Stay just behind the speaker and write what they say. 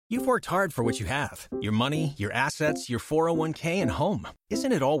You've worked hard for what you have. Your money, your assets, your 401k, and home.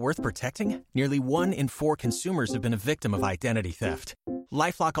 Isn't it all worth protecting? Nearly 1 in 4 consumers have been a victim of identity theft.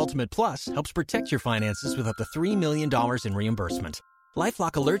 LifeLock Ultimate Plus helps protect your finances with up to $3 million in reimbursement.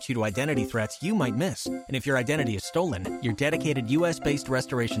 LifeLock alerts you to identity threats you might miss. And if your identity is stolen, your dedicated U.S.-based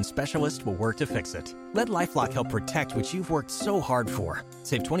restoration specialist will work to fix it. Let LifeLock help protect what you've worked so hard for.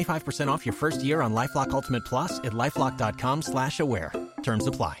 Save 25% off your first year on LifeLock Ultimate Plus at LifeLock.com/aware. Terms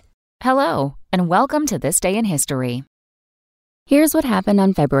apply. Hello, and welcome to This Day in History. Here's what happened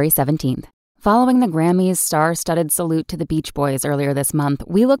on February 17th. Following the Grammys' star-studded salute to the Beach Boys earlier this month,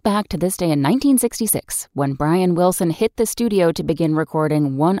 we look back to this day in 1966, when Brian Wilson hit the studio to begin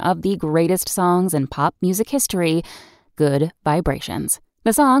recording one of the greatest songs in pop music history, Good Vibrations.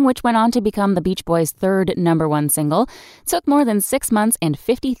 The song, which went on to become the Beach Boys' third #1 single, took more than 6 months and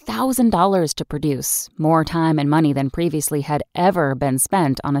 $50,000 to produce, more time and money than previously had ever been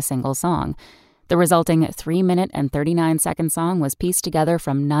spent on a single song. The resulting 3-minute and 39-second song was pieced together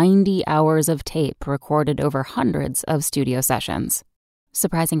from 90 hours of tape recorded over hundreds of studio sessions.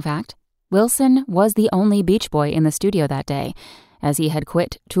 Surprising fact, Wilson was the only Beach Boy in the studio that day, as he had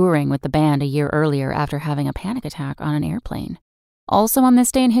quit touring with the band a year earlier after having a panic attack on an airplane. Also on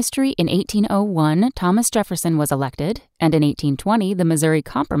this day in history, in 1801, Thomas Jefferson was elected, and in 1820, the Missouri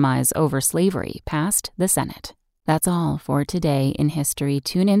Compromise over slavery passed the Senate. That's all for today in history.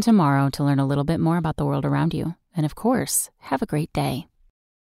 Tune in tomorrow to learn a little bit more about the world around you. And of course, have a great day.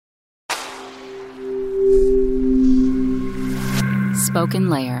 Spoken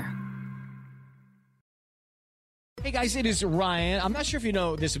Layer. Hey guys, it is Ryan. I'm not sure if you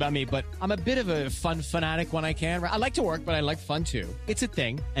know this about me, but I'm a bit of a fun fanatic when I can. I like to work, but I like fun too. It's a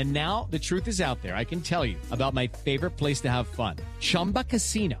thing. And now the truth is out there. I can tell you about my favorite place to have fun. Chumba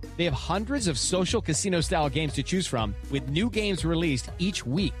Casino. They have hundreds of social casino style games to choose from with new games released each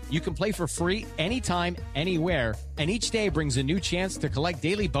week. You can play for free anytime, anywhere. And each day brings a new chance to collect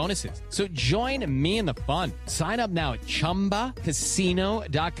daily bonuses. So join me in the fun. Sign up now at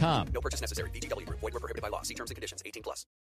ChumbaCasino.com. No purchase necessary. VGW Group. Void where prohibited by law. See terms and conditions. 18+.